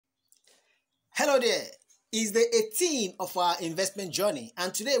Hello there, it's the 18th of our investment journey,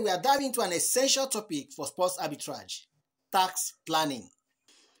 and today we are diving into an essential topic for sports arbitrage: tax planning.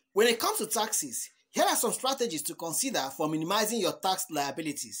 When it comes to taxes, here are some strategies to consider for minimizing your tax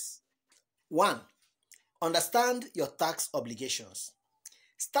liabilities. 1. Understand your tax obligations.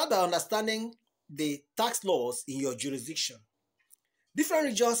 Start by understanding the tax laws in your jurisdiction. Different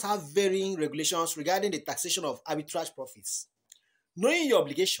regions have varying regulations regarding the taxation of arbitrage profits. Knowing your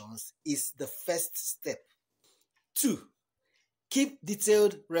obligations is the first step. 2. Keep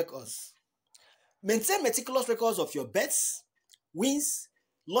detailed records. Maintain meticulous records of your bets, wins,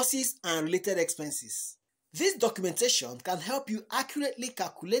 losses, and related expenses. This documentation can help you accurately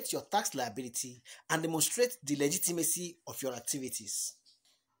calculate your tax liability and demonstrate the legitimacy of your activities.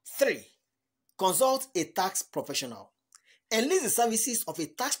 3. Consult a tax professional. Enlist the services of a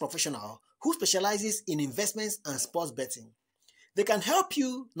tax professional who specializes in investments and sports betting. They can help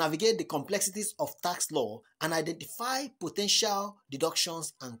you navigate the complexities of tax law and identify potential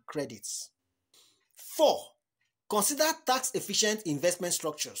deductions and credits. 4. Consider tax-efficient investment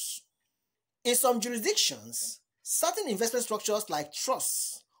structures. In some jurisdictions, certain investment structures like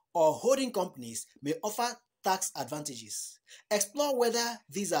trusts or holding companies may offer tax advantages. Explore whether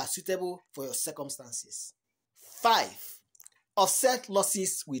these are suitable for your circumstances. 5. Offset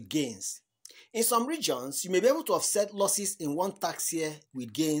losses with gains. In some regions, you may be able to offset losses in one tax year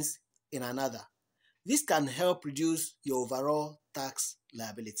with gains in another. This can help reduce your overall tax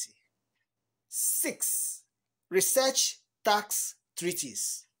liability. 6. Research tax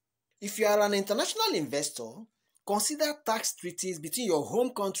treaties. If you are an international investor, consider tax treaties between your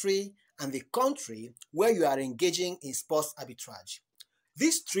home country and the country where you are engaging in sports arbitrage.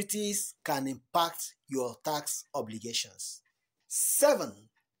 These treaties can impact your tax obligations. 7.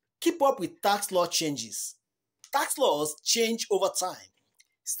 Keep up with tax law changes. Tax laws change over time.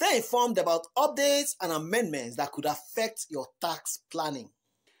 Stay informed about updates and amendments that could affect your tax planning.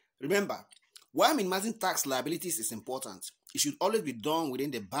 Remember, while minimizing tax liabilities is important, it should always be done within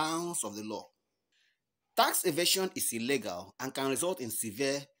the bounds of the law. Tax evasion is illegal and can result in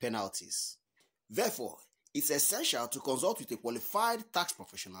severe penalties. Therefore, it's essential to consult with a qualified tax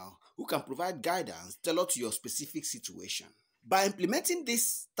professional who can provide guidance tailored to your specific situation. By implementing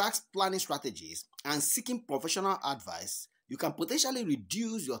these tax planning strategies and seeking professional advice, you can potentially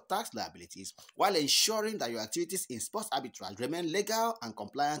reduce your tax liabilities while ensuring that your activities in sports arbitrage remain legal and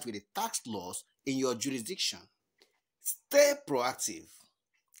compliant with the tax laws in your jurisdiction. Stay proactive,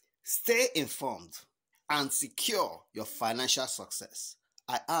 stay informed, and secure your financial success.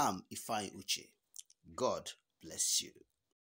 I am Ifeanyi. God bless you.